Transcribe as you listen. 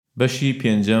بەشی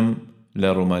پێنجەم لە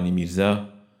ڕۆمانی میرزا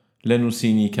لە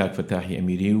نووسینی کاک فەتاحی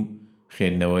ئەمیری و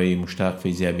خوێندنەوەی مشتاق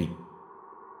فەیزیابی.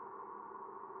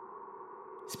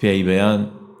 سپیایی بەیان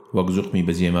وەک زوقمی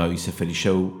بەجێماوی سەفەری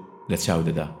شەو لە چاو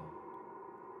دەدا.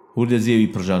 وردە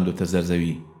زێوی پڕژاندۆتە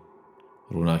زەرزەوی.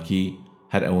 ڕووناکی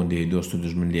هەر ئەوەندەی دۆست و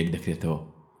دژمن لێک دەکرێتەوە.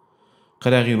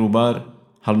 قەراغی ڕووبار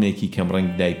هەڵمێکی کەمڕەنگ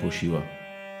دایپۆشیوە.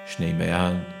 شنەی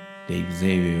بەیان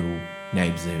دەیبزێوێ و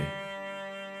نایبزێوێ.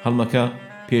 هەڵمەکە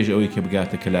پێش ئەوەی کە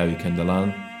بگاتە کەلاوی کەندەڵان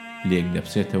لێک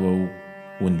دەپسێتەوە و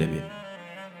ون دەبێت.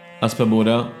 ئەسپە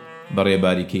بۆرە بە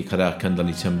ڕێباریکەی قەراغ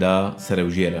کەندەڵی چەمدا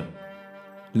سەرەوژێرە.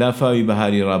 لافاوی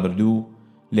بەهاری ڕابردوو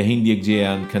لە هیندێک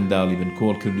جێیان کەنداڵی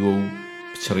بنکۆڵ کردووە و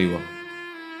پچڕیوە.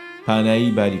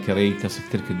 پانایی باریکەڕەی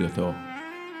تەسفتر کردوێتەوە.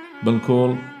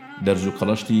 بنکۆڵ دەرز و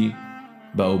قەڵەشتی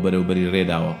بە ئەو بەرەوبەری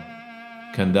ڕێداوە.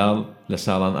 کەنداڵ لە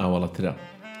ساڵان ئاوەڵەترە.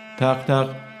 تاق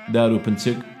دار و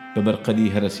پنچک بە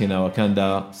بەرقەدی هەرە سێناوەکاندا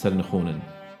سەرنخونن.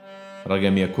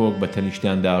 ڕەگەمیە کۆک بە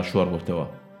تەنیشتیاندا شۆڕ بۆتەوە.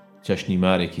 چەشنی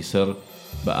مارێکی سڕ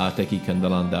بە ئاتەکی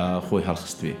کەندەڵاندا خۆی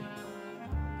هەڵخستوێ.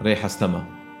 ڕێ حەستەمە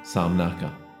سام ناکە.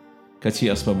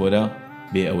 کەچی ئەسپە بۆرە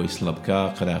بێ ئەوەی سڵە بکە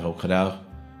قەراغە و قەراغ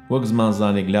وەک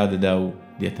زمانزانێک لا دەدا و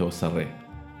دێتەوە سەرڕێ.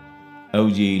 ئەو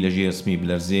جێی لە ژێرسمی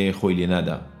بلەرزێ خۆی لێ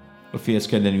نادا.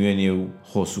 ڕفێچکە لە نوێنێ و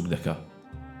خۆسوک دەکا.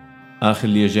 ئاخر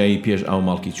لێژایی پێش ئاو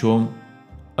ماڵکی چۆم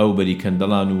ئەو بەری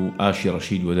کەندەڵان و ئاشی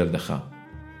ڕەشید وە دەردەخا.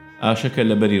 ئاشەکە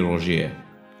لە بەری ڕۆژەیە.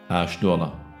 ئاش دۆڵە.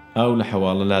 ئاو لە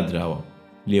حەواڵە لادراوە.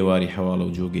 لێواری حەواڵە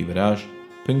و جۆگەی براش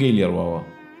پنگەی لێڕواوە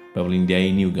بە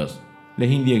بڵیندایی نیو گەز لە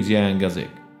هیندێک جیایان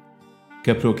گەزێک.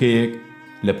 کەپرۆکەیەک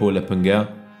لە پۆ لە پنگە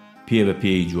پێ بە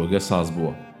پێی جۆگە ساز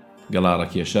بووە.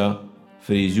 گەڵاڕەکێشە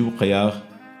فریزی و قەیاغ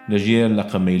لە ژێر لە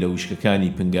قەمەی لە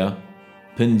وشکەکانی پنگە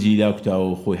پنجی داوکتاوە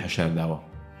و خۆی هەشارداوە.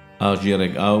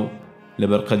 ئاژێرێک ئاو لە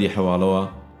بەرقەدی حەواڵەوە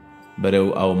بەرەو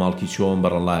ئاو ماڵکی چۆم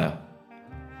بەڕەڵایە.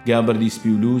 گابەردی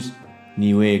سپی و لووز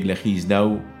نیوەیەک لە خیزدا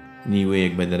و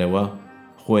نیوەیەک بە دەرەوە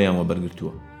خۆیان وە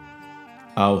بەرگرتووە.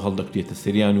 ئاو هەڵدەکتێتە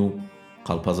سەریان و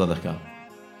قەڵپەزە دەکا.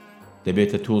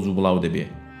 دەبێتە تۆز و بڵاو دەبێ.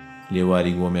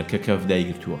 لێواری گۆمێرکە کەف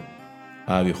دایگرتووە.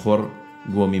 ئاوی خۆڕ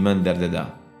گۆمی من دەردەدا.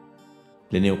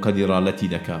 لە نێو قەدی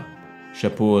ڕالەتی دەکا.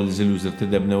 شەپۆل زل و زرتر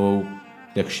دەبنەوە و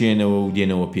دەکشێنەوە و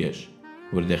دێنەوە پێش.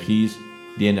 وردەخیز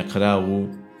دێنە قراغ و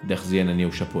دەخزێنە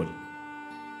نێو شەپۆل.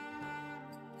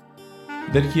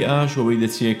 دەرکی ئاش ئەوەی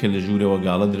دەچێت کە لە ژوورەوە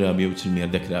گاڵە درابێ و چلمێر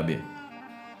دەکرابێ.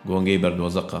 گۆنگەی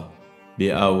بەردۆزەقە بێ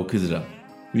ئاو و کزرە.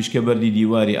 ویشکە بەردی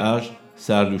دیواری ئاش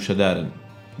سارد و شەدارن.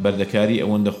 بەردەکاری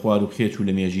ئەوەندە خوار و خێچ و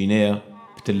لە مێژینەیە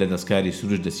پتر لە دەستکاری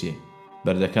سروش دەچێ.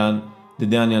 بەردەکان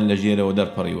ددانیان لە ژێرەوە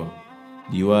دەرپەڕیوە.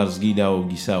 دیوار زگیدا و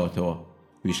گیساوەتەوە.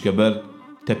 ویشکە بەرد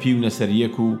تەپی و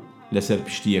نەسەریەک و لەسەر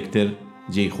پشتی یەکتر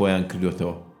جێی خۆیان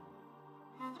کردوێتەوە.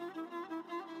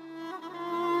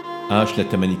 ئاش لە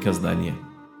تەمەنی کەسدا نییە.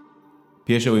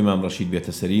 پێش ئەوەی مام ڕەشید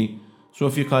بێتە سەری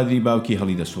سۆفی قادری باوکی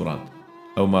هەڵی دەسوڕاند.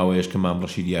 ئەو ماوەیەش کە مام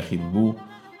ڕەشید یاخی ببوو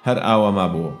هەر ئاوا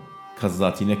مابووە. کەس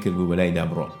زاتی نەکرد بوو بەلایدا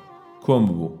بڕۆ. کۆم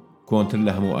بوو کۆنتر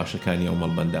لە هەموو ئاشەکانی ئەو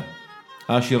مەڵبەندە.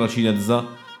 ئاشی ڕەشیدە دزە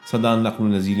سەدان نەقل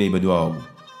و نەزیلەی بەدواوە بوو.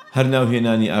 هەر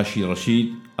ناوهێنانی ئاشی ڕەشید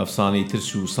ئەفسانەی ترس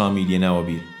و سامی لێناوە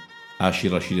بیر. ئاشی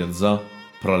ڕەشیدە دزە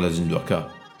پڕە لە زیندوەکە.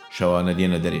 شەوانە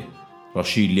دێنە دەرێ.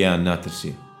 ڕەشید لیان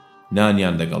ناترسێ.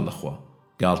 نانیان دەگەڵ دەخوا.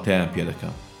 گاڵتەیان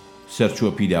پێدەکا.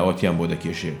 سەرچۆپی داوەتیان بۆ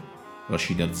دەکێشێ.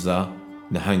 ڕەشیدە دزە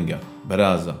نەهەنگە،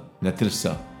 بەرازە،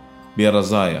 نەترسە،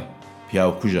 بێڕەزایە،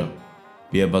 پیاو کوژە،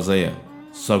 بێبەزەیە،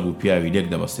 سەگ و پیاوی لێک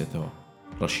دەبەستێتەوە.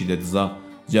 ڕەشیدە دزە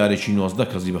جارێکی 19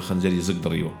 کەسی بە خەنجەری زگ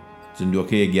دڕیوە.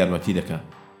 زیندوەکەیەک یارمەتی دەکەن.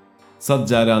 100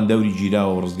 جاران دەوری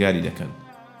گیراوە و ڕزگاری دەکەن.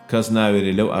 کەس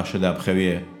ناوێرێ لەو ئاشەدا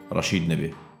بخەوێ ڕەشید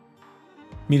نەبێ.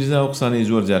 میرزا و قسانەی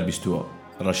زۆر جار بیستووە.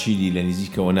 ڕەشیدی لە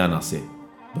نزیکەوە ناناسێ.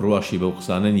 بڕواشی بەو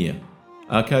قسانە نییە.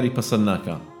 ئاکاری پەسەند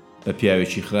ناکە. بە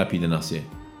پیاوێکی خراپی دەناسێ.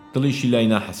 دڵیشی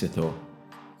لای ناحەسێتەوە.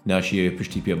 ناشیەوێ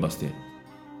پشتی پێ بەستێ.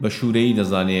 بە شوورەیی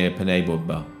دەزانێ پەنای بۆ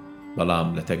ببە. بەڵام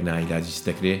لە تەگنا عیلاجی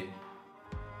ستەکرێ.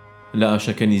 لە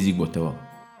ئاشەکە نزیک بۆتەوە.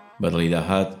 بەدڵی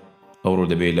داهات ئەوڕۆ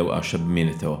دەبێت لەو ئاشە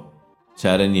بمێنێتەوە.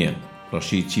 چارە نییە.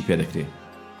 ڕەشید چی پێ دەکرێ؟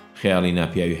 خەیاڵی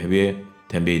ناپیاوی هەبێ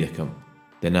تەمبەی دەکەم.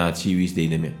 دەناچی ویست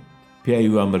دەیدەمێ.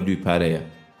 پیاوی وان بردووی پارەیە.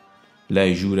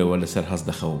 لای ژوورەوە لەسەر هەست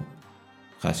دەخەوم.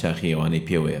 قاچاقی ئەوانەی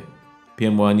پێوەیە.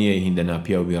 پێم وانییە هیندە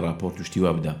ناپیا و بێ ڕاپۆرت و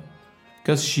شتیوا بدە.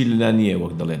 کەسشی لەلا نییە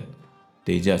وەک دەڵێن.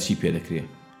 دەیجا چی پێ دەکرێ؟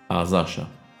 ئازاشە.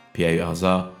 پیاوی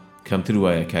ئازا کەمتر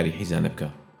وایە کاری حیزانە بکە.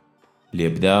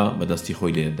 لێبدا بەدەستی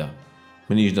خۆی لێدەدا.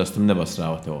 منیش دەستم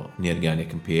نەبەسراوەتەوە.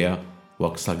 نێرگانێکم پێیە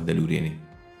وەک سەگ دەلوورێنێ.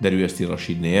 دەروێستی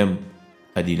ڕەشید نەیەم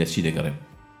ئەدی لە چی دەگەڕێم؟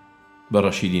 بە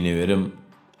ڕەشیدی نەوێرم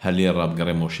هەر لێ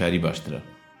ڕابگەڕێمەوە شاری باشترە.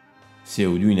 سێ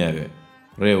و دووی ناوێ.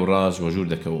 ڕێ و ڕاز وەژوور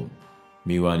دەکەوم.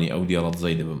 میوانی ئەو دێڵە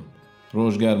دزەی دەبم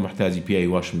ڕۆژگار محتاجی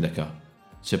پیاوی واشم دەکا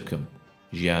چ بکەم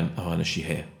ژیان ئەوانەشی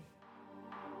هەیە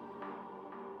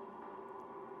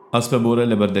ئەسپە بۆرە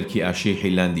لە بەردەرکی ئاشەی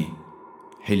حیلاندی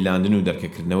حیلاندن و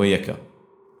دەرکەکردنەوە یەکە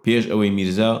پێش ئەوەی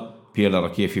میرزا پێ لە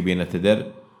ڕکێفی بێنەتە دەر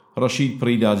ڕەشید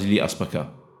پڕی داجلی ئەسپەکە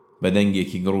بە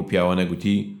دەنگێکی گڕ و پیاوانە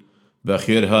گوتی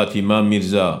بەخێر هاتی مام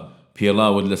میرزا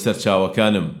پێڵاوت لەسەر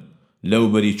چاوەکانم لەو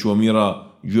بەری چۆمیڕە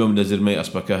گوێم لە زرمەی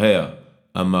ئەسپەکە هەیە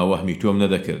ئەمما وەهمی تۆم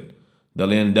نەدەکرد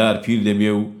دەڵێن دار پیر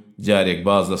دەبێ و جارێک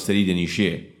باز لەسەری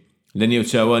دەنیشێ لە نێو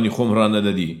چاوانی خۆم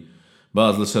ڕانەدەدی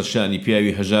باز لەسەر شانی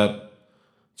پیاوی هەژار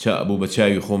چابوو بە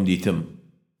چاوی خۆم دیتم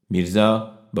میرزا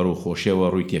بەڕوو خۆشیەوە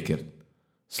ڕووی تێکرد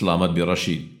سلامەت بێ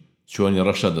ڕەشید چۆنی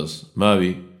ڕەشە دەست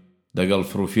ماوی دەگەڵ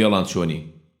فروفێڵان چۆنی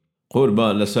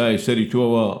قوربان لە سای سەری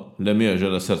تۆوە لە مێژە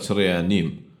لەسەر چڕێیان نیم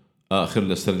ئاخر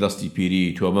لەسەر دەستی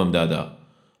پیری تۆ بەمدادا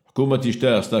حکوومەتیش تا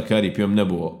ئێستا کاری پێم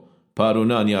نەبووە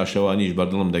پارۆنانی ئاشەوانیش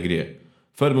بەردڵم دەگرێ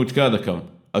فەرموو تکا دەکەم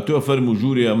ئەتۆ فەرموو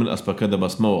ژوورێ من ئەسپەکە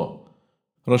دەبەسمەوە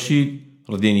ڕەشید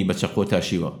ڕدێنی بە چەقۆ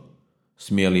تاشیوە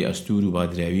سمێڵی ئەستور و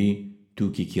بادراوی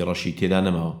تووکێکی ڕەشی تێدا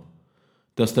نەماوە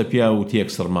دەستە پیا و تێک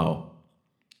سڕماوە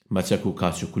مەچەک و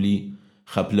کاچوکولی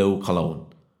خەپلە و قەڵەون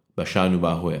بە شان و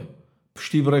باهۆیە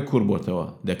پشتی بڕێ کوور بۆتەوە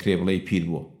دەکرێ بڵێ پیر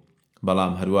بووە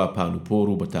بەڵام هەروە پان و پۆڕ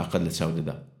و بەتاقەت لە چاو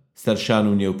دەدا سەر شان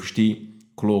و نێو پشتی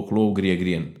کڵۆ کڵۆ و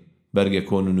گرێگرێن بەرگە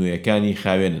کۆن و نوێیەکانی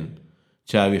خاوێنن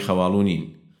چاوی خەواڵوونین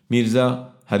میرزا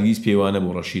هەرگیز پێوانە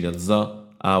بوو ڕەشیدە دزە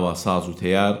ئاوا ساز و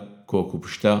تەیار کۆک و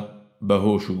پشتە بە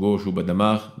هۆش و گۆش و بە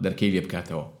دەماغ دەرکەی لێ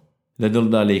بکاتەوە لە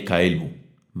دڵدا لێی قایل بوو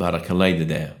بارەکەڵای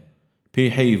دەدایە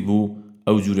پێی حەیف بوو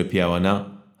ئەو جورە پیاوانە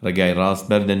ڕێگای ڕاست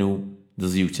بەردەن و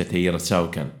دزی و چەتەی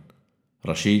ڕەچاوکەن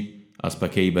ڕەشید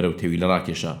ئەسپەکەی بەرەو تەوی لە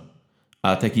ڕاکێشا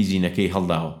ئاتەکی زینەکەی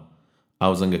هەڵداوە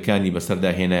ئاوزەنگەکانی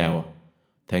بەسەردا هێنایەوە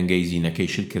تەنگەی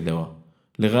زینەکەی شل کردەوە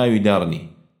لەغاوی داڕنی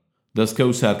دەستکە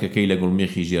و سارکەکەی لە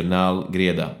گوڵمێخی ژێرناڵ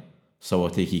گرێدا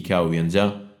سەوەتێکی کاو وێنجە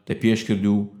لە پێش کرد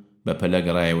و بە پەلە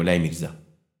گەڕایەوە لای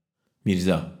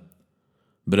میرزا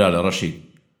برا لە ڕەشید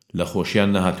لە خۆشیان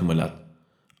نەهاتومەلات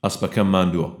ئەسپەکەم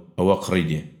ماندووە ئەوە قڕی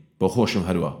دێ بۆ خۆشم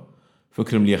هەروە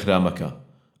فکرم لێخرامەکە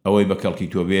ئەوەی بە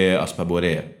کەڵکی تۆ بێ ئەسپە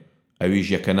بۆرەیە ئەویش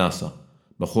یەکە ناسە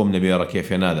بە خۆم نەبێ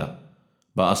ڕەکێفێ نادا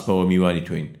بە ئەسپەوە میوانی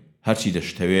تۆین هەرچی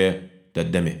دەشتەوێ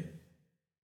دەدەمێ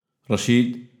ڕەشید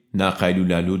ناقایل و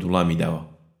لالود وڵامی داوە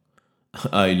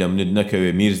ئای لە منت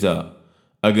نەکەوێ میرزا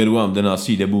ئەگەر وام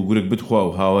دەناسی دەبوو گورگ بتخوا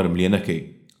و هاوارم لێ نەکەی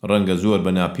ڕەنگە زۆر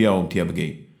بە ناپیاوم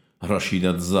تێبگەی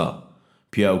ڕەشیدە دزە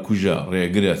پیا و کوژە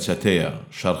ڕێگرە چەتەیە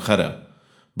شەرخەرە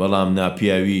بەڵام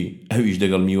ناپیاوی ئەویش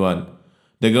دەگەڵ میوان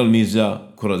دەگەڵ میرزا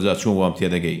کوڕەجا چۆن وام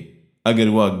تێدەگەی ئەگەر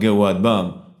وا گەوات بام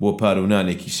بۆ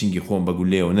پارۆنانێکی سینگی خۆم بە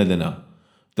گولێەوە نەدەنا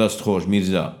دەست خۆش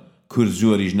میرزا کورد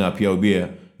زۆریش ناپیاو بێ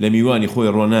لە میوانی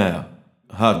خۆی ڕۆنایە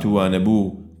هاتووانە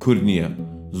بوو کورد نییە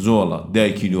زۆڵە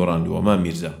دایکی دۆڕاندووە مام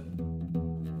میرزا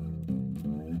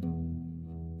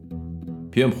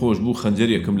پێم خۆش بوو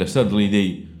خەنجەرێکم لەسەر دڵی دەی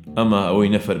ئەما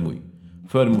ئەوەی نەفەرمووی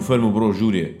فەرمو بڕۆ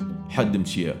ژوورێ حەدم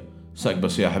چییە ساک بە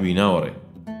سیاحەبی ناوەڕێ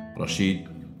ڕەشید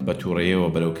بە تووڕەیەوە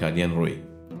بەرەو کادیان ڕۆی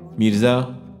میرزا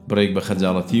بڕێک بە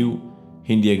خەجاڵەتی و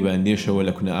هندێک بە ئەندێشەوە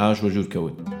لە کونە ئاش وەژور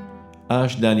کەوت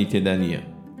ئاش دانی تێدا نییە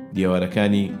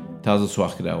دیوارەکانی تازە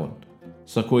سواخ کراون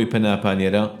سەکۆی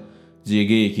پەناپانێرە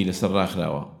جێگەیەکی لەسەر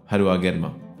ڕاخراوە هەروە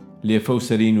گەرمە لێفە و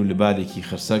سەرین و لەبادێکی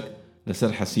خرسەک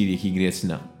لەسەر حەسیرێکی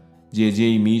گرێچنە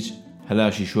جێجێی میچ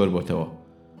هەلاشی شۆر بۆتەوە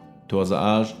تۆزە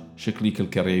ئاش شکلی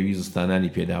کلکەڕێوی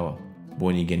زستانانی پێداوە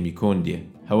بۆنی گەنمی کۆن دێ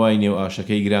هەوای نێو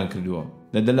ئاشەکەی گران کردووە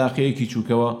لە دەلاقەیەکی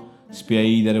چووکەوە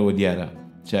سپیایی دەرەوە دیارە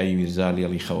چاوی میرزا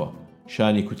لێڵی خەوە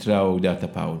شانی کوتراوە و داتە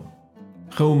پاون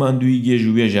خەو ماندووی گێژ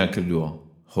و وێژیان کردووە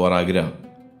خۆڕاگرە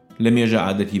لە مێژە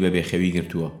عادەتی بە بێخەوی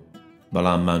گرتووە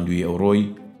بەڵام ماندووی ئەو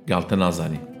ڕۆی گاڵتە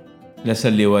نازانێ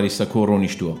لەسەر لێواری سەکۆ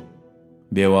ڕۆنیشتووە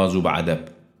بێواز و بەعەدەب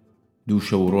دوو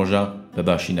شەو و ڕۆژە بە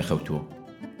باشی نەخەوتووە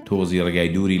تۆزی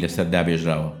ڕێگای دووری لەسەر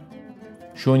دابێژراوە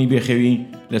شۆنی بێخەوی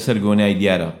لەسەر گۆنای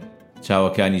دیارە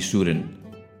چاوەکانی سوورن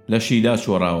لە شیدا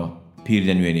چۆڕاوە پیر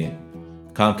دەنوێنێ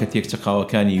کام کە تێک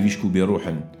چقاوەکانی ویشک و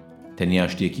بێڕوحن تەنیا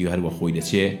شتێکی هەروە خۆی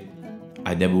دەچێ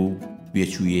عەدەب و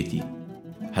بێچوویەتی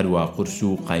هەروە قورس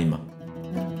و قایمە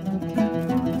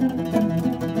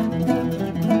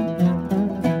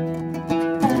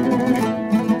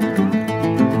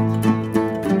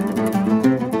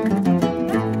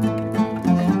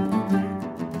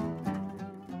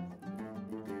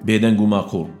بێدەنگ و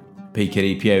ماقوڵ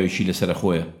پەیکەرەی پیاوێکی لەسرە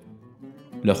خۆیە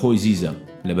لە خۆی زیزە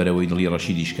لەبەرەوەی دڵی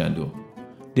ڕەشیدی شکاندووە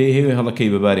دەیهەوێ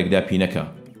هەڵەکەی بەبارێکدا پینەکە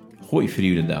خۆی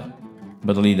فریو دەدا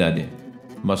بەدڵی دادێ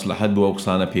مەسلەحەت بۆ ئەو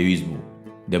قسانە پێویست بوو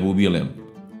دەبوو بیڵێم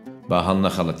با هەڵ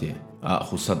نەخەڵەتێ ئاخ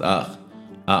و سەد ئاخ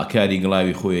ئاکاری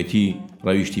گڵاوی خۆیەتی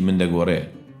ڕەویشتی من دەگۆڕێ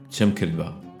چەم کرد بە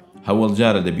هەوڵ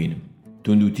جارە دەبینم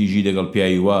تونند و تیژی دەگەڵ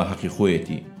پیاوی وا حەقی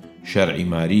خۆیەتی شەرعی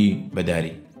ماری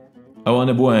بەداری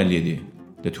ئەوانە بۆیان لێدێ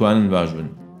دەتوانن باش بن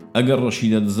ئەگەر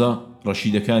ڕەشیدە دزە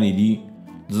ڕەشیدەکانی دی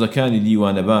دزەکانی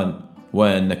دیوانەبان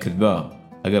وایان نەکردبا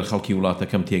ئەگەر خەڵکی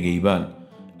وڵاتەکەم تێگەیبان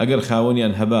ئەگەر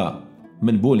خاوەنیان هەبا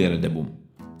من بۆ لێرە دەبووم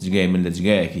جگای من لە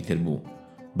جگایەکی تر بوو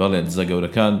بەڵێ دزە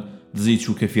گەورەکان دزی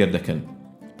چووکە فێر دەکەن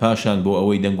پاشان بۆ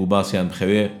ئەوەی دەنگ و باسییان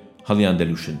بخەوێ هەڵیان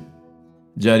دەلوشن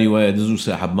جاری وایە دز و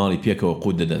ساحەب ماڵی پێکەوە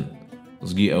قوت دەدەن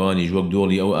زگی ئەوانی وەک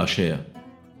دۆڵی ئەو ئاشەیە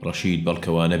ڕەشید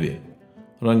بەڵکەوانە بێ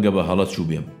ڕەنگە بە هەڵە چوو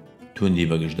بێم توندی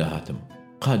بەگشدا هاتم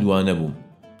قادوانە بووم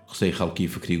قسەی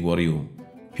خەڵکی فکری گۆڕی و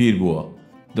پیر بووە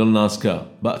دڵناسکە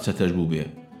باچەتەش بوو بێ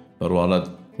بەڕواڵەت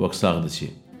وەک ساغ دەچێ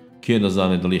کێ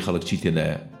دەزانێت دڵی خەڵک چی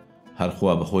تێدایە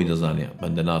هەرخوا بەخۆی دەزانێ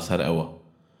بەندە ناس هەر ئەوە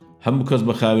هەموو کەس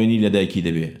بە خاوێنی لەدایکی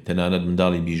دەبێ تەنانەت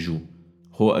منداڵی بیژوو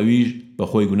خۆ ئەویش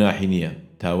بەخۆی گوناحی نییە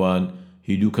تاوان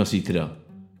هیدوو کەسی ترە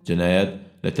جەنایەت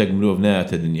لە تەک مرۆڤ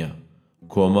نایەتە دنیا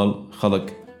کۆمەڵ خەڵک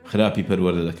خراپی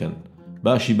پەروەردە دەکەن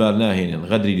باشی بار ناهێنن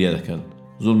غەدری لێ دەکەن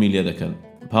زوڵمی لێ دەکەن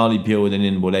پاڵی پێوە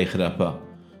دەنێن بۆ لای خراپە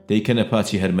دەیکەنە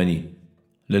پاچی هەرمەنی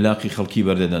لە لاقی خەڵکی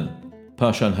بەردەدەن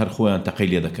پاشان هەر خۆیان تەقەی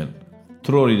لێ دەکەن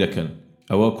ترۆری دەکەن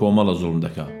ئەوە کۆمەڵە زوڵم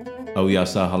دەکا ئەو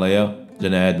یاسا هەڵەیە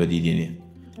جەنایەت بەدیدێنێ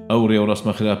ئەو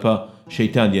ڕێوڕەسمە خراپە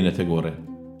شەیتان دێنێتە گۆڕێ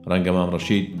ڕەنگە مام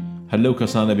ڕەشید هەر لەو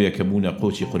کەسانە بێ کە بوونە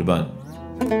قۆچی قوربان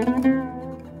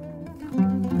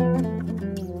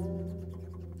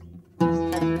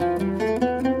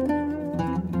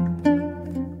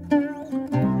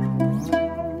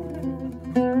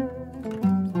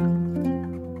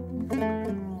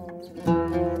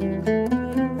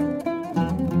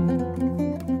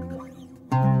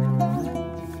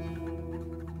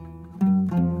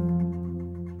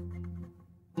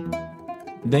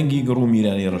دەنگی گڕ و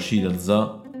میرانی ڕەشیدە دزە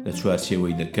لە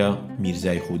چوارچێوەی دەرکە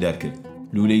میرزای خودار کرد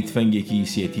لولەی تفەنگێکی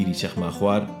سێتیری چەخما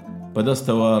خوار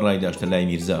بەدەستەوە ڕایداشتە لای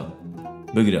میرزا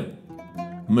بگرە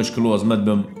مشکل وەزمەت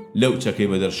بم لەو چەکەی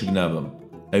بە دەرشک نابم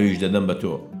ئەویش دەدەم بە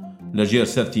تۆ لە ژێر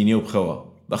سەرتی نێو بخەوە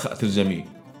بە خاتر زەمی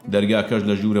دەرگاکەش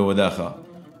لە ژوورەوە داخە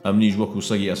ئەمنیش وەکو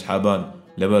سەگی ئەسحابان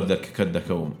لەبەر دەرکەکەت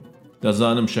دەکەوم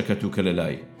دەزانم شەکەت و کە لە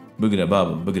لای بگرە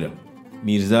بابم بگرە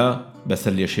میرزا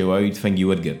بەسەر لێ شێواوی تفەنگی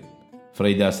وەرگرت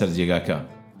فڕیدا سەر جێگاکە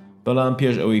بەڵام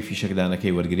پێش ئەوەی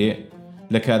فیشەکدانەکەی وەرگرێ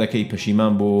لە کارەکەی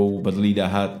پەشیمان بۆ و بەدڵی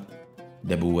داهات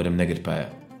دەبوو وەرم نەگرپایە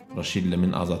ڕەشید لە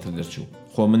من ئازاتر دەرچوو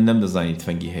خۆ من نەمدەزانی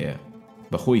تفەنگی هەیە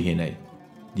بەخۆی هێنای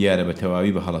دیارە بە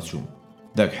تەواوی بە هەڵە چووم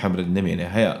دەک حەمرت نەمێنێ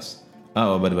هەیاس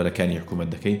ئاوە بەربەرەکانی حکوومەت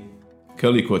دەکەی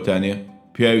کەڵی کۆتانێ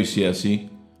پیاوی سیاسی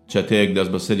چەتەیەک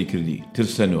دەست بەسەری کردی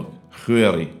ترسەنۆ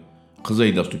خوێڕی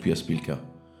قزەی دەست و پێسپیلکە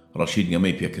ڕەشید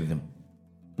گەمەی پێکردم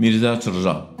میرزا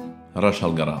چڕژا ڕەش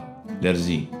هەڵگەڕا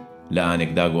لەرزی لە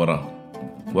ئانێکدا گۆڕا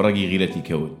وەڕەگی غیرەتی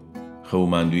کەوت خەو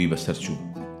ماندووی بەسەر چوو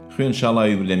خوێن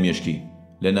شاڵاوی لە مێشکی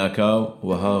لە ناکاو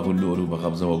وەها غولۆر و بە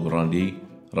غەبزەوە گوڕاندی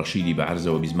ڕەشیدی بە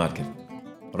عەرزەوە بیزمار کرد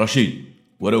ڕەشید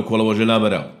وەرە و کۆڵەوەژە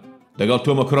لابەرە دەگەڵ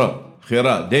تۆمە کوڕە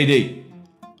خێرا دەی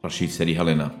ڕەشید سەری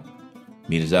هەڵێنا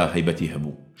میرزا هەیبەتی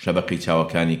هەبوو شەبەقی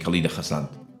چاوەکانی کەڵی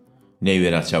دەخەساند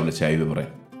نەیوێرا چاو لە چاوی ببڕێ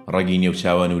ڕەگی نێو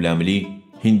چاوان و لاملی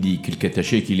هندی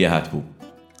کلکەتەشێکی لێ هات بوو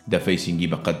دەفەی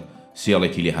سینگی بەقەد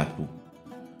سێڵێکی لێ هات بوو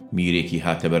میرێکی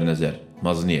هاتە بەرنەزەر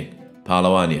مەزنێک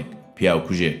پاڵەوانێک پیاو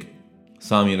کوژێک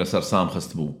سامی لەسەر سام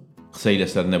خست بوو قسەی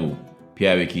لەسەر نەبوو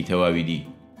پیاوێکی تەواوی دی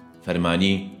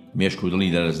فەرمانی مێشک و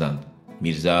دڵی دەرەزاند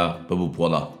میرزا ببوو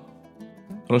پۆڵا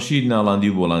ڕەشید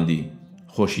ناڵاندی و بۆڵاندی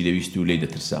خۆشی دەویست و لێی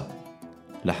دەترسا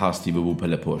لە حاستی ببوو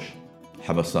پەلە پۆش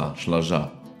حەبەسا شڵەژا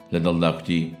لە دڵدا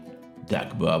کوتی داک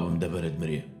بابم دەبەرت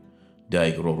مرێ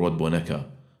دایک ڕۆڕۆت بۆ نەکە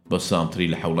بە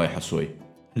سامتری لە حەوڵای حەسۆی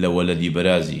لە وەلەدی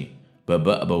بەرازی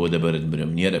بەبەوە دەبەرت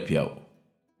مرم نییە لە پیاو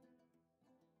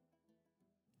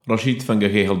ڕەشید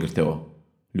تفەنگەکەی هەڵگرتەوە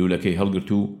لولەکەی هەڵگرت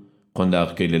و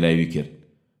قۆنداغەکەی لە لایوی کرد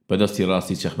بەدەستی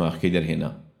ڕاستی چەخماخەکەی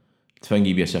دەرهێنا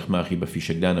تفەنگی بێ چەخماخی بە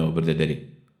فیشەکدانەوە بردە دەرێ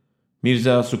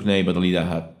میرزا سوکنایی بەدڵی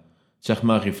داهات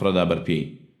چەخماخی فرەدا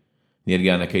بەرپێی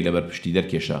نێرگانەکەی لەبەر پشتی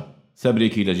دەرکێشا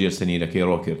سەبرێکی لە ژێر سەنیرەکەی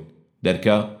ڕۆ کرد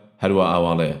دەرکە هەروە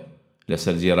ئاواڵەیە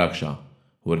لەسەر جێڕاکشا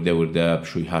وردە وردە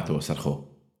پشووی هاتەوە سەرخۆ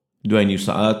دوای نیو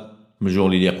سەعات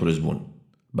مژۆڵی لێ قورس بوون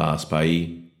بە ئاسپایی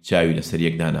چاوی لەسەر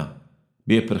یەکدانا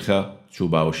بێ پرخە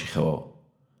چوو باوەشی خەوەوە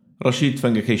ڕەشید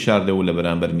تفەنگەکەی شاردەوە لە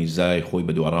بەرامبەر میرزای خۆی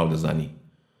بە دووەڕاو دەزانی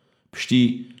پشتی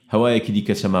هەوایەکی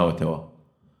دیکە چەماوەتەوە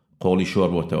قۆڵی شۆر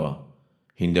بۆتەوە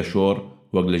هیندە شۆر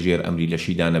وەک لە ژێر ئەمری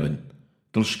لەشیدا نەبن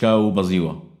دڵشکا و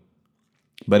بەزیوە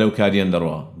بەرەو کاریان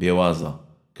دەڕوا بێوازە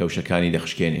کەوشەکانی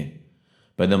دەخشکێنێ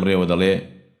بەدەم ڕێوە دەڵێ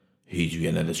هیچ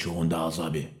وێنە دەچوو هەندا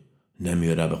ئازابێ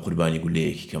نەمێرا بە قوربانی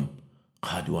گولەیەکی کەم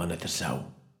قادوانە ترساو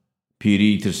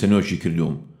پیری ترسەنۆشی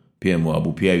کردوم پێم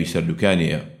وابوو پیاوی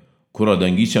سەردووکانەیە کوڕە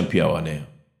دەنگی چەند پیاوانەیە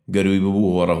گەروی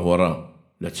ببوو هۆڕە هۆڕە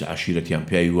لە چ عەشیرەتیان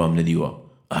پیاوی وام نەدیوە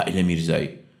ئای لە میرزای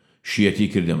شیەتی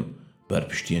کردم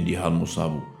بەرپشتێندی هەڵمووسا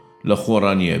بوو لە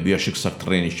خۆڕانیە بێشک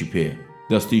سەکتڕێنێکی پێ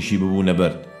دەستیشی ببوو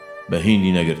نەبەرد بە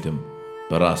هیندی نەگرتم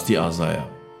بەڕاستی ئازایە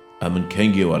ئەمن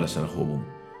کەنگێوا لەسەر خۆ بووم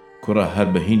کوڕە هەر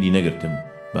بە هیندی نەگرتم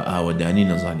بە ئاوەدانی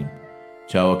نەزانیم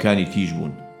چاوەکانی تیژ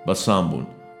بوون بە سام بوون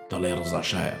دەڵێ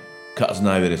ڕزاشایە کە ئەس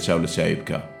ناوێرێت چاو لە چاوی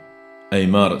بکە ئەی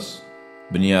مارس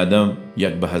بنیادەم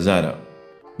یەک بە هەزارە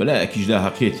بەلایەکیشدا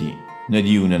حەقێتی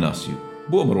نەدی و نەناسی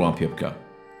بۆ مڕوان پێ بکە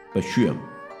بە کوێم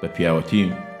بە پیاوەتیم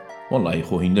وەڵی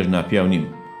خۆ هیندەش ناپیاو نیم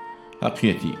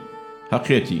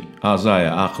حەقێتی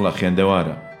ئازایە ئاقڵە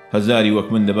خوێندەوارە هەزاری وەک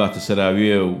من دەباتە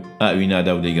سەراوێ و ئاوی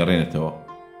نادا و دەیگەڕێنێتەوە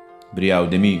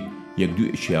بریاودەمی یەک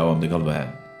دوو ئیشیاوام دەگەڵ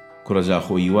بەیان کوڕەجا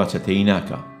خۆی وا چەتەی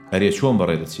ناکە ئەرێ چۆن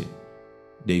بەڕێ دەچێت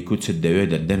دەیکوت چت دەوێ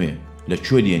دەردەمێ لە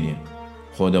کوێ دێنێ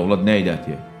خۆ دەوڵەت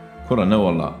نایداتێ کوڕە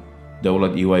نەوەڵا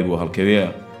دەوڵەت ئیوای بۆ هەڵکەوێ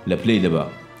لە پلەی دەبا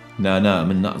نانا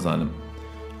من نازانم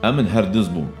ئەمن هەر دز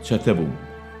بووم چەتە بووم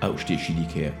ئەو شتێکی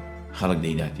دیکەیە خەڵک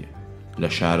دەیداتێ لە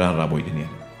شاران ڕابۆی دنێ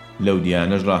لەو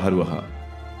دیانەش ڕا هەروەها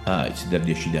ئای چ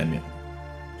دەردێکی دامێ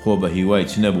خۆ بە هیوای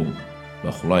چ نەبووم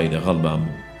بە خوڵای دەغەڵبام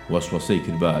بوو وەسوەسەی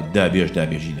کرد بە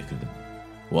دابێژی نەکردم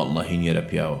وەڵڵاهی نێرە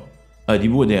پیاوە ئادی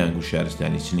بۆ دەیانگ و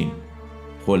شارستانی چنین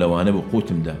خۆ لەوانە بۆ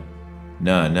قوتمدا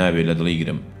نابێت لە دڵی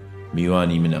گرم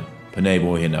میوانی منە پەنای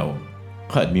بۆ هێناوم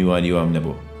قەت میوانی وام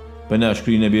نەبوو بە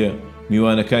ناشکری نەبێ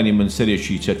میوانەکانی من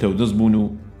سەرێکی چەتە و دەست بوون و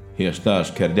هێشتاش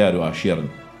کەردار و عاشێڕن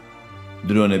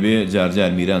درۆ نەبێ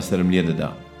جارجار میران سرم لێ دەدا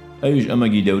ئەویش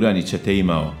ئەمەگی دەورانی چەتەی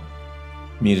ماوە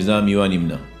میرزا میوانی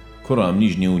منە کوڕام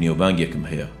نیژ نێو نێوبانگێکم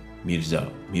هەیە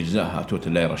میرزا هاتۆتە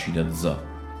لای ڕەشیدە دزە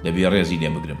دەبێ ڕێزی لێ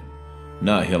بگرم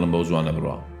ناهێڵم بەو جوانە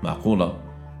بڕوا ماقوڵە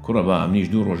کوڕە با ئەم نیژ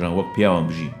دوو ڕۆژان وەک پیاوان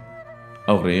بژی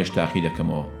ئەو ڕێیەش تاقی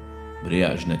دەکەمەوە بریا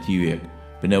ژنەتیوێک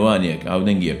بنەوانێک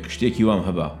ئاودەنگێک شتێکی وام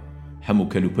هەبا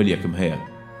هەموو کەلوپەلێکم هەیە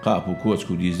قاپ و کۆچک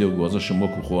و دیزە و گۆزەشم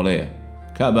وەکو خۆڵەیە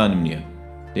کابانم نییە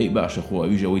دەی باشە خۆ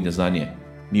ئەویش ئەوەی دەزانێ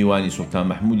میوانی سوڵتان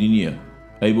مەحموودی نییە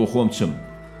ئەی بۆ خۆم چم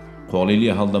قۆڵی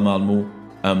لێ هەڵدەماڵم و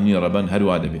ئەمنی ڕەبەن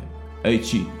هەروە دەبێ ئەی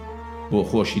چی بۆ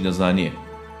خۆشی دەزانێ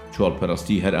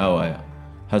چۆڵپەرستی هەر ئاوایە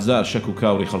هەزار شەک و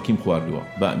کاوڕی خەڵکیم خواردووە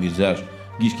با میرزاش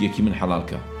گیشکێکی من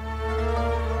حەڵالکە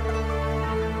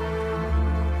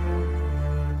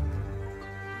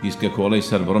گیسکە کۆڵەی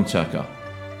سەر بڕم چاکە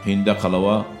هیندە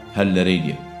قەڵەوە هەل لەرەی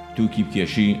دێ تووکی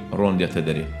بکێشی ڕۆن دێتە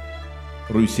دەرێ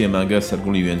ڕووی سێمانگە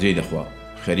سەرگوڵی وێنجەی دەخوا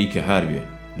خەریکە هاروێ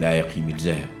لایەقی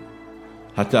میرزایە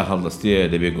هەتا هەڵدەستێ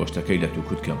دەبێ گۆشتەکەی لە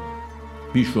تووکوت کەم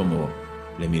بیشۆمەوە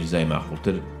لە میرزای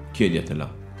ماخوڵتر کێ دێتە لا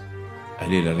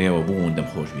ئەلێ لە ڕێوە بووندەم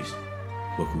خۆشویست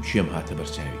وەکو چێم هاتە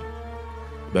بەرچاوی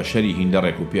بە شەری هیندە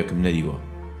ڕێک و پێکم نەدیوە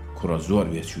کوڕە زۆر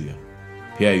وێچوویە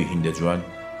پیاوی هیندە جوان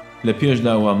لە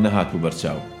پێشدا وام نەهات و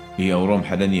بەرچاو هی ئەوڕۆم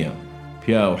حەدە نییە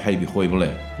پیا و حەیبی خۆی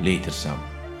بڵێ لێی ترسام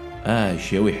ئای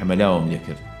شێوەی حەمەلاوم لێ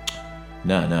کرد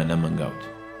نەمەنگاوت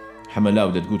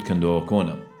حەمەلاو دەتگوت کەندەوە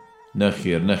کۆنە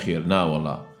نەخێر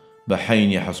ناوەڵا بە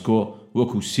حەینی حەسکۆ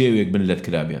وەکو سێوێک بن لەت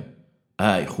کرابێن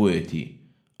ئای خۆیەتی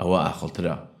ئەوە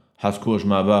ئاخڵترە حەسکۆش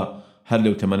مابە هەر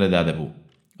لەو تەمەنەدا دەبوو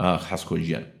ئاخ حەسکۆ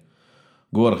ژیان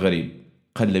گۆڕ غەریب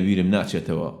قەت لە بیرم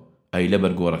ناچێتەوە ئەی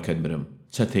لەبەر گۆڕەکەت برم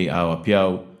چەتەی ئاوە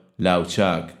پیاو لاو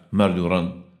چاک مەرد و ڕەن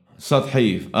سەد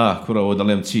حەیف کوڕەوە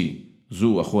دەڵێم چی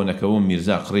زوو ئەخۆنەکەوم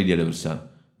میرزا قڕی لێ لە برسان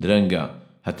درەنگە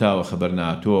هەتاوە خەبەر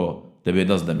ناتۆ دەبێ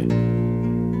دەست دەمێت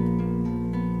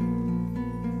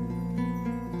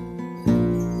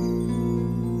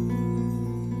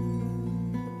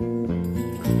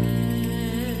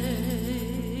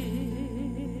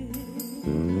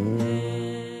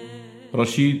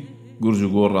ڕەشید گورج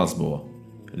و گۆڕ ڕاست بووە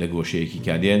لە گۆشەیەکی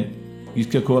کادێن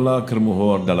گیسکە کۆڵا کرم و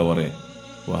هۆر دەڵەوەڕێ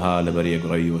وەها لەبەر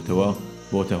یەکڕەویوەتەوە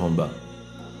بۆتە هۆمبە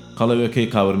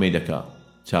قەڵەوەکەی قاورمەی دەکا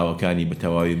چاوەکانی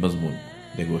بەتەواوی بەز بوون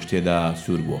لە گۆشتێدا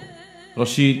سوور بووە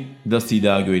ڕەشید دەستی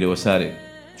داگوێی لەوە سارێک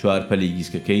چوار پەلی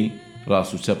گیسکەکەی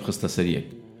ڕاست و چەپ خستە سەریەک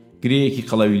گرەیەکی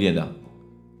قەڵەوی لێدا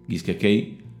گیسکەکەی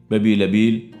بەبیل لە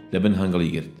بیل لە بن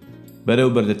هەنگڵی گرت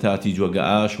بەرەو بەردەتاتی جۆگە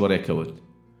ئاش وەڕێکەوت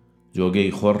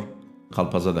جۆگەی خۆڕ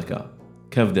خەڵپەزە دەکا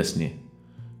کەف دەستنێ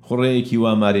خوڕەیەکی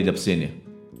وا مارێ دەپسێنێ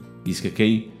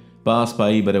دیسکەکەی بە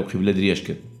ئاسپایی بەرەو قیبلە درێژ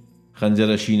کرد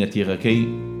خەنجەرە شینە تیغەکەی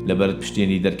لە بەرد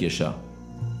پشتێنی دەرکێشا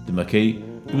دمەکەی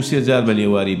دوو سێ جار بە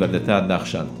لێواری بەردەتات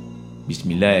داخشاند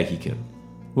بیسمیلایەکی کرد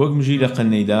وەک مژی لە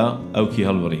قەنەیدا ئەوکی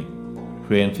هەڵبڕی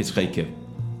خوێن فیسقەی کرد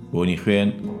بۆنی خوێن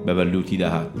بە بەرلوتی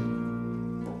داهات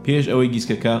پێش ئەوەی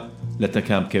گیسکەکە لە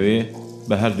تەکام بکەوێ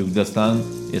بە هەردوو دەستان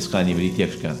ئێسقانی بری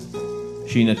تێکشکان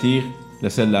شینە تیغ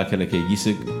لەسەر لاکەلەکەی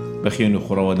گیسک بە خوێن و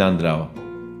خوڕەوە دانراوە.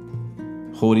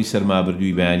 خۆری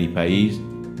سەرمابردووی بەیانی پاییز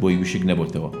بۆی وشک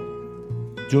نەبووتەوە.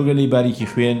 جۆگەلەی باریکی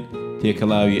خوێن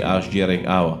تێکەڵاوی ئاشگێڕێک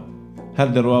ئاوە، هەر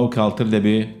دەڕوا و کاڵتر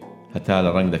دەبێ هەتا لە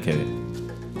ڕەنگ دەکەوێت.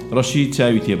 ڕەشید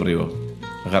چاوی تێبڕیوە،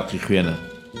 غەرقی خوێنە،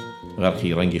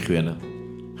 غەرقی ڕەنگی خوێنە.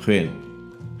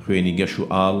 خوێنی گەش و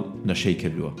ئاڵ نەشەی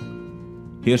کردووە.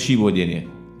 هێرشی بۆ دێنێ،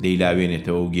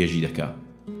 دەیلاوێنێتەوە و گێژی دەکا،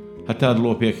 هەتا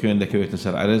دڵۆپێک خوێن دەکەوێتە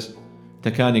سەر عەرز،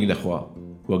 تەکانێک دەخوا،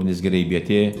 وەک نزگەرەی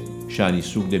بێتێ شانی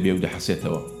سووک دەبێ و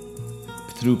دەحەسێتەوە.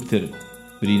 پتر و پتر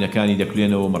برینەکانی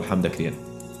دەکولێنەوە و مەرحەم دەکرێن.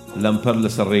 لەمپەر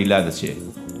لەسەر ڕێی لا دەچێ،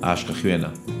 عاشقە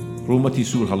خوێنە. ڕوومەتی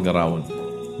سوور هەڵگەڕاون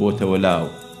بۆتەوە لاو،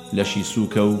 لەشی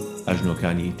سووکە و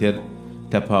ئەژنۆکانی تر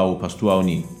تەپا و پەستواو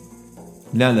نین.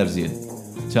 نانەرزێن،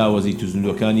 چاوەزی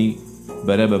توزندوەکانی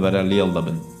بەرە بە بەرە لێڵ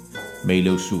دەبن.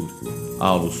 مەیلە و سوور،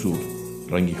 ئاڵ و سوور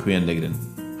ڕەنگی خوێن دەگرن.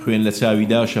 خوێن لە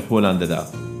چاویدا شەپۆلان دەدا.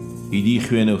 ئیدی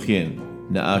خوێنە و خوێن،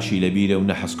 نە ئاشی لە بیرە و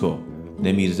نە حەسکۆ،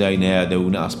 نە میرزای نەیادە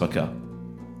و نە ئاسپەکە.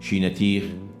 شینە تیغ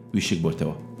ویشک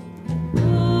بۆتەوە.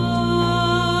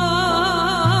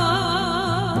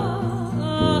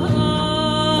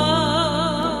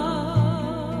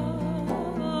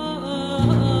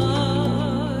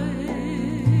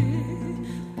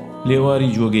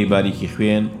 لێواری جۆگەی باریکی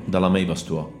خوێن دەڵەمەی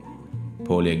بەستووە.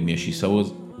 پۆلێک مێشی سەوز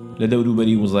لە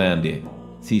دەوروبەری وزایان دێ.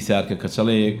 سیسارکە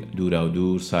کەچەڵەیەک دوورا و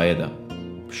دوور سایەدا،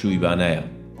 پشووی بانایە،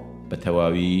 بە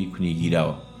تەواوی کونی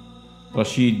گیراوە.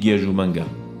 ڕەشید گێژ و مەنگە،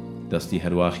 دەستی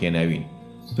هەروە خێناوین،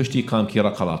 پشتی قامکی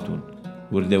ڕەقەڵاتون.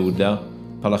 وردە وردە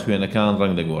پەڵە خوێنەکان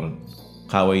ڕەنگ دەگۆڕن،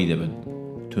 قاوەیی دەبن،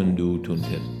 تند و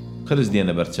تونتر. قرس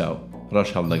دێنە بەرچاو، ڕەش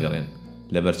هەڵدەگەڕێن.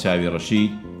 لە بەرچاوی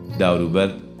ڕەشید داوروبەر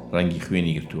ڕەنگی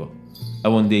خوێنی گرتووە.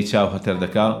 ئەوەندەی چاو هەتەر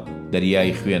دەکا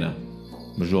دەریای خوێنە،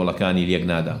 مژۆڵەکانی لێک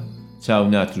نادا، چاو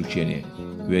ناتروچێنێ،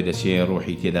 وێ دەچێ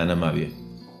ڕۆحی تێدا نەماوێ.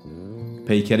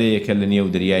 پەیکەرەیەکە لە نێو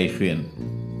دەریای خوێن.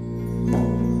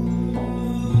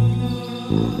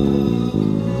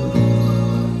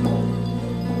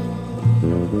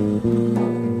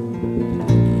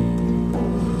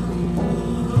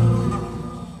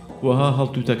 وەها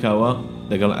هەڵتو تەکاوە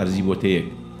لەگەڵ ئەرزی بۆتەیەک،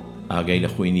 ئاگای لە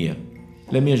خۆی نییە.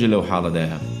 لە مێژە لەو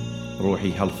حاڵەدایە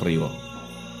ڕۆحی هەڵفڕیوە.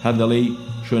 هەر دەڵێی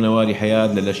شوێنەواری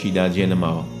حەیات لە لەشیدا جێ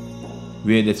نەماوە.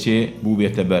 وێ دەچێ بوو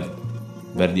بێتە بەرد،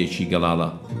 بەردێکی گەڵاڵە.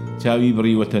 چاوی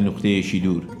بڕیوەتە نوقتەیەشی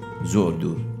دوور، زۆر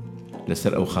دوور.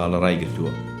 لەسەر ئەو خاڵە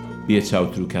ڕایگرتووە. بێ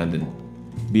چاوتروکاندن،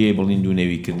 بێ بڵیند و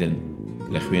نەویکردن.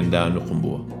 لە خوێندا نوقم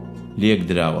بووە، لێک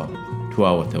دراوە،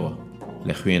 تواوەتەوە.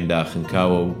 لە خوێندا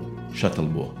خنکاوە و شەتڵ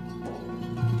بووە.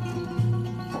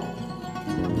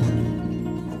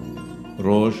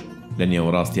 ڕۆژ لە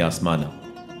نێوەڕاستی ئاسمانە،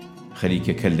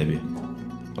 خەریکە کەل دەبێ.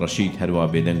 ڕەشید هەروە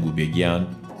بێدەنگ و بێگیان،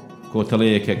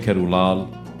 کۆتەڵەیەکە کەر و لاڵ،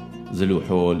 زل و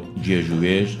حۆل، جێژ و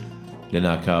وێژ لە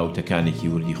ناکاو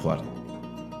تەکانێکی وردی خوارد.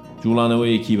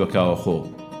 جوڵانەوەیەکی بەکاوە خۆ،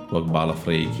 وەک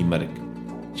باڵەفڕەیەکی مەرگ.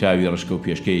 چاوی ڕشکە و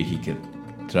پێشکەیەکی کرد.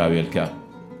 تراوێلکە،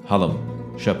 هەڵم،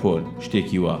 شەپۆل،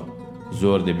 شتێکی وا،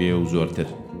 زۆر دەبێ و زۆرتر.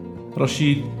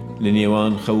 ڕەشید لە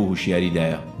نێوان خەو و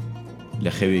هوشیاریدایە.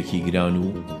 لە خەوێکی گران و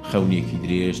خەونێکی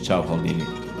درێژ چاو هەڵدێنێ.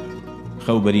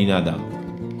 خەو بەری نادا،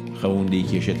 خەوندەی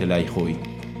کێشێتە لای خۆی.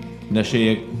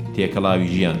 نەشەیەک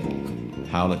تێکەڵاوی ژیان،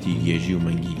 حاڵەتی گێژی و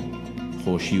مەنگی،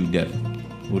 خۆشی و دەرد.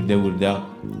 وردە وردە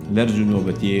لەرز و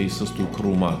نۆبەتیەی سست و کڕ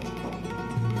و مات.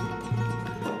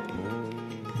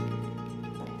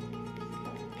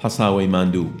 حەساوەی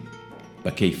ماندوو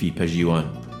بە کەیفی پەژیوان.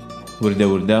 وردە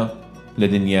وردە لە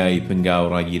دنیای پنگا و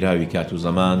ڕاگیراوی کات و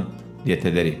زەمان دێتە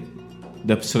دەرێ،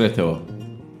 دەپسرێتەوە.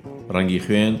 ڕەنگی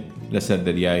خوێن لەسەر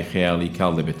دەریای خەیاڵی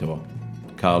کاڵ دەبێتەوە،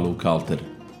 کاڵ و کاڵتر،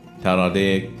 تا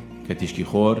ڕادەیەک کە تیشکی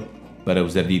خۆر بەرەو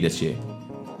زەردی دەچێ.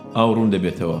 ئاو ڕوون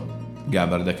دەبێتەوە،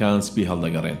 گابەردەکان سپی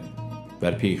هەڵدەگەڕێن،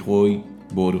 بەرپێی خۆی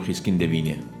بۆر و خیسکن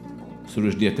دەبینێ.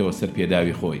 سروش دێتەوە سەر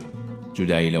پێداوی خۆی.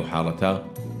 جودایی لەو حاڵەتە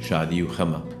شادی و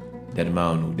خەمە،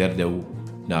 دەرمان و دەردە و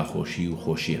ناخۆشی و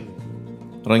خۆشیە.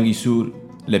 ڕەنگی سوور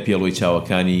لە پێڵۆی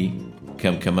چاوەکانی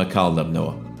کەمکەمە کاڵ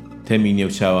دەبنەوە. تەمی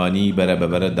نێوچاوانی بەرە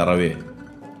بەبەرە دەڕەوێ.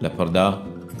 لە پڕدا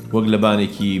وەک لە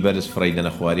بانێکی بەرز فڕی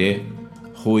دەنەخوارێ،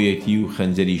 خۆیەتی و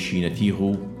خەنجەری شینەتیغ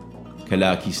و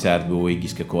کەلاکی سارد بەوەی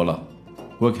گیسکە کۆڵە.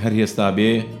 وەک هەر هێستا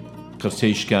بێ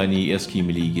قرچەی شکانی ئێسکی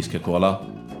ملی گیسکە کۆڵە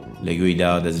لە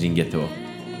گوێیدا دەزرینگێتەوە.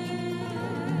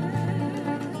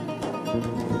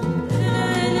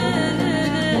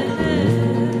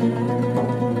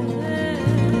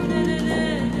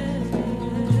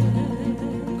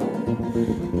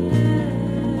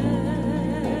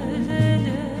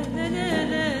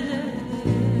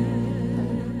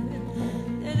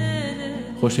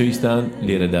 خۆشەویستان،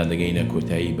 لێرەدا دەگەینە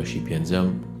کۆتایی بەشی 5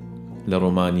 لە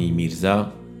ڕۆمانی میرزا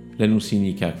لە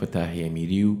نووسینی کاک فەتاحی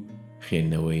ئەمیری و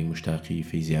خوێندنەوەی مشتاقی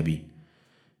فەیزیابی.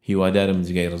 هیوادارم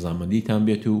جگای ڕەزامەندیتان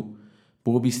بێت و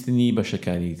بۆ بیستنی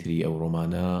بەشەکانی تری ئەو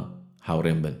ڕۆمانە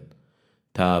هاوڕێم بن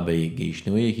تا بە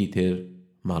یەکگەیشتنەوەیەکی تر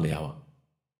ماڵیاوە.